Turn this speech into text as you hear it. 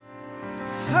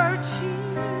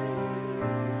searching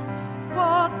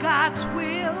for God's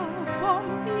will for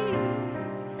me.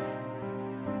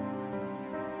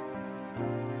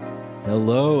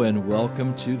 Hello and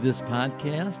welcome to this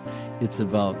podcast. It's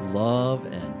about love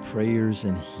and prayers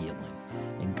and healing.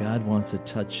 And God wants to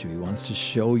touch you. He wants to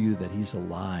show you that He's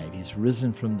alive. He's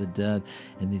risen from the dead,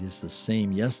 and He is the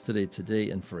same yesterday, today,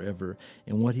 and forever.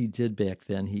 And what He did back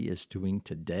then, He is doing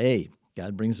today.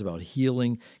 God brings about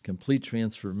healing, complete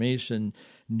transformation,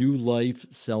 new life,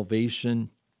 salvation,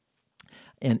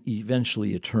 and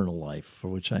eventually eternal life, for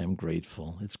which I am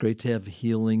grateful. It's great to have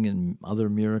healing and other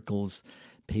miracles,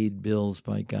 paid bills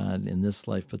by God in this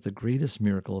life, but the greatest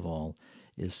miracle of all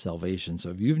is salvation. So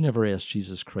if you've never asked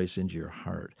Jesus Christ into your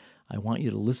heart, I want you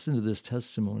to listen to this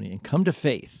testimony and come to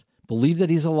faith. Believe that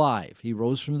He's alive. He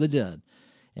rose from the dead,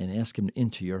 and ask Him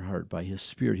into your heart. By His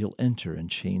Spirit, He'll enter and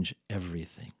change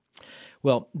everything.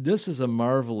 Well, this is a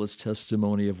marvelous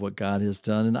testimony of what God has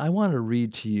done, and I want to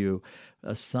read to you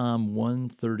Psalm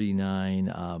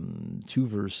 139, two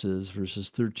verses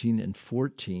 13 and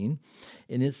 14,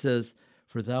 and it says,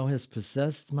 "For thou hast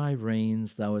possessed my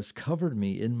reins, thou hast covered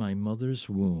me in my mother's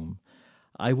womb.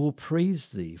 I will praise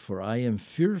thee, for I am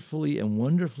fearfully and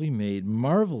wonderfully made.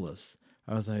 Marvelous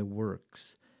are thy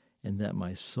works, and that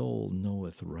my soul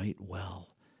knoweth right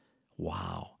well."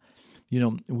 Wow. You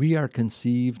know, we are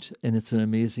conceived, and it's an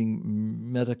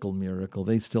amazing medical miracle.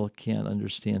 They still can't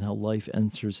understand how life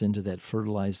enters into that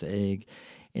fertilized egg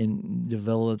and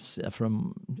develops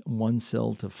from one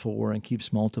cell to four and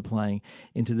keeps multiplying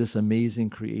into this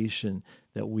amazing creation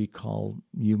that we call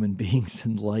human beings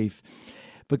in life.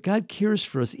 But God cares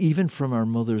for us even from our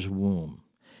mother's womb.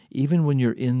 Even when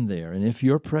you're in there, and if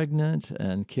you're pregnant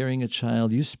and carrying a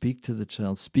child, you speak to the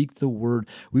child, speak the word.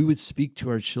 We would speak to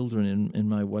our children in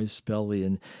my wife's belly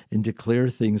and declare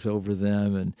things over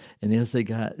them. And as they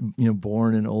got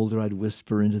born and older, I'd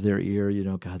whisper into their ear,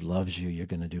 God loves you. You're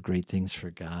going to do great things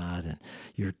for God, and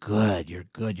you're good. You're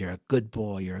a good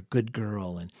boy. You're a good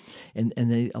girl. And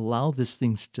they allow these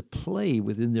things to play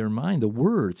within their mind. The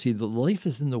word, see, the life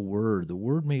is in the word. The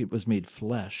word was made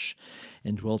flesh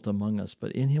and dwelt among us,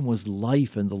 but in Him was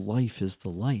life, and the life is the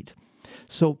light.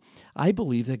 So I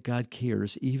believe that God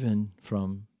cares even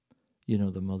from,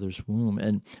 the mother's womb.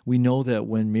 And we know that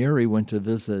when Mary went to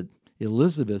visit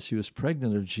Elizabeth, she was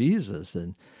pregnant of Jesus,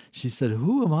 and she said,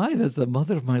 "Who am I that the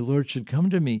mother of my Lord should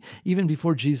come to me?" even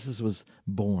before Jesus was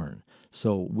born.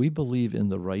 So we believe in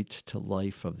the right to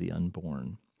life of the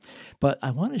unborn. But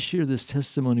I want to share this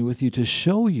testimony with you to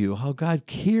show you how God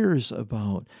cares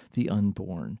about the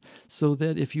unborn, so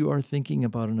that if you are thinking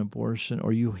about an abortion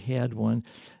or you had one,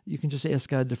 you can just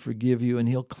ask God to forgive you, and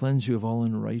He'll cleanse you of all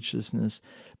unrighteousness.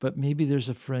 But maybe there's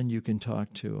a friend you can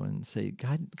talk to and say,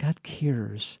 God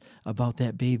cares about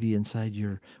that baby inside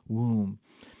your womb.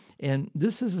 And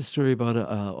this is a story about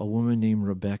a woman named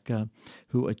Rebecca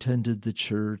who attended the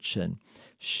church, and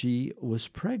she was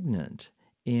pregnant,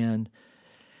 and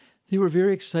they were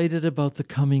very excited about the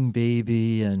coming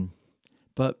baby,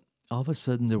 but all of a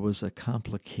sudden there was a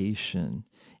complication.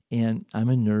 And I'm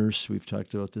a nurse. We've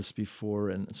talked about this before,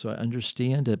 and so I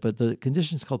understand it. But the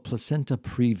condition is called placenta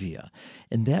previa,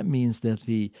 and that means that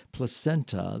the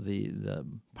placenta, the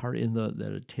part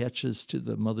that attaches to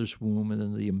the mother's womb and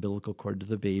then the umbilical cord to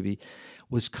the baby,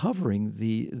 was covering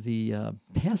the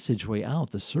passageway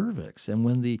out, the cervix. And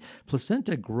when the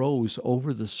placenta grows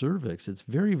over the cervix, it's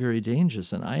very, very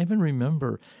dangerous. And I even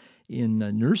remember in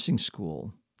nursing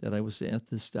school that I was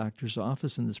at this doctor's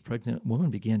office, and this pregnant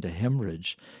woman began to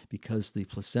hemorrhage because the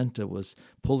placenta was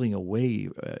pulling away,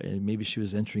 and maybe she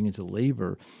was entering into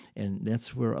labor, and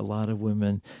that's where a lot of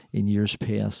women in years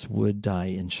past would die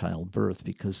in childbirth,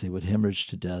 because they would hemorrhage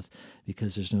to death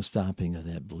because there's no stopping of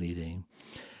that bleeding.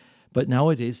 But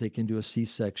nowadays they can do a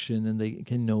C-section, and they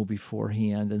can know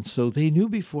beforehand. And so they knew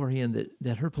beforehand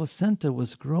that her placenta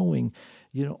was growing,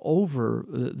 over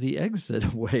the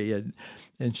exit way,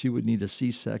 and she would need a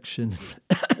C-section.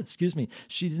 Excuse me.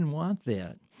 She didn't want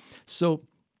that. So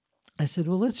I said,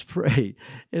 well, let's pray.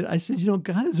 And I said,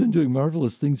 God has been doing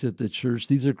marvelous things at the church.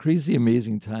 These are crazy,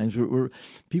 amazing times where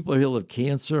people are healed of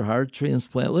cancer, heart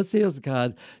transplant. Let's ask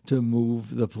God to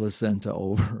move the placenta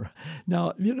over.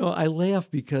 Now, I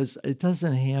laugh because it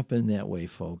doesn't happen that way,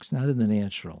 folks, not in the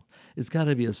natural. It's got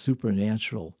to be a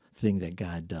supernatural thing that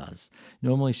God does.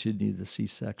 Normally she'd need the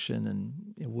C-section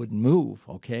and it wouldn't move,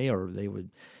 okay? Or they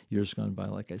would, years gone by,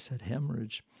 like I said,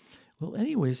 hemorrhage. Well,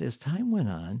 anyways, as time went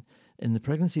on, and the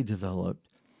pregnancy developed,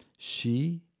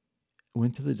 she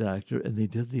went to the doctor, and they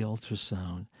did the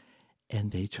ultrasound,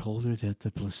 and they told her that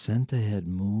the placenta had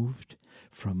moved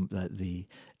from the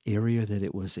area that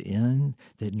it was in,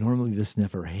 that normally this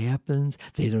never happens.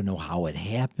 They don't know how it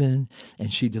happened.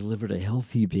 And she delivered a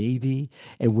healthy baby.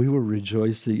 And we were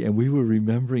rejoicing and we were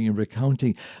remembering and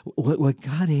recounting what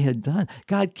God had done.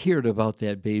 God cared about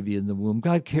that baby in the womb.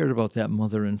 God cared about that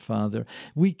mother and father.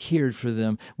 We cared for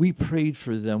them. We prayed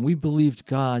for them. We believed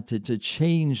God to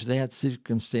change that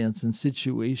circumstance and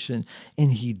situation.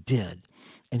 And He did.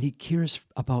 And He cares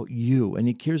about you, and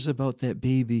He cares about that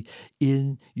baby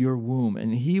in your womb.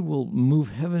 And He will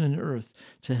move heaven and earth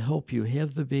to help you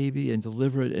have the baby and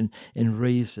deliver it and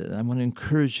raise it. I want to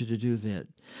encourage you to do that.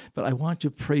 But I want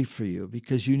to pray for you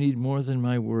because you need more than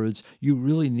my words. You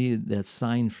really need that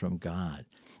sign from God.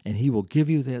 And He will give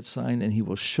you that sign, and He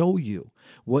will show you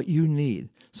what you need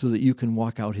so that you can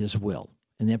walk out His will.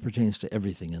 And that pertains to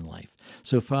everything in life.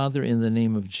 So, Father, in the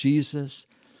name of Jesus,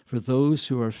 for those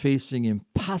who are facing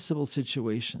impossible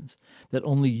situations that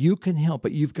only you can help,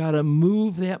 but you've got to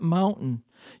move that mountain.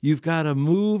 You've got to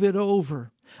move it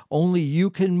over. Only you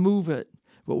can move it.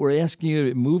 But we're asking you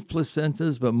to move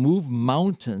placentas, but move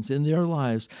mountains in their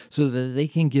lives so that they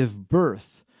can give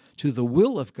birth to the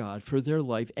will of God for their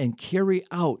life and carry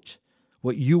out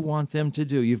what you want them to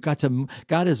do.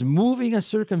 God is moving a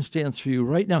circumstance for you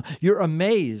right now. You're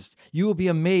amazed. You will be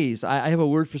amazed. I have a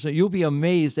word for some. You'll be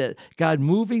amazed at God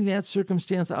moving that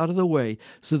circumstance out of the way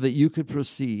so that you could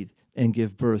proceed and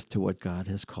give birth to what God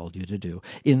has called you to do.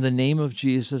 In the name of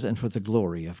Jesus and for the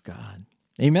glory of God.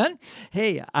 Amen?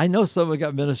 Hey, I know someone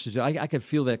got ministered to. I could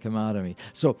feel that come out of me.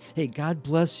 So, hey, God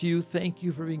bless you. Thank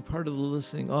you for being part of the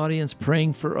listening audience,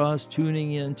 praying for us,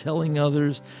 tuning in, telling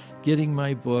others, getting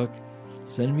my book.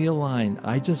 Send me a line.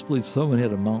 I just believe someone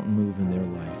had a mountain move in their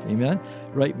life. Amen?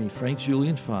 Write me,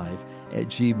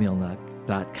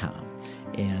 frankjulian5@gmail.com.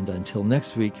 And until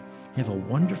next week, have a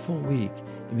wonderful week.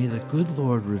 And may the good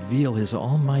Lord reveal His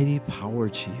almighty power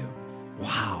to you.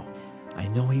 Wow. I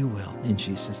know He will. In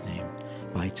Jesus' name.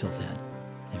 Bye till then.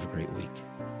 Have a great week.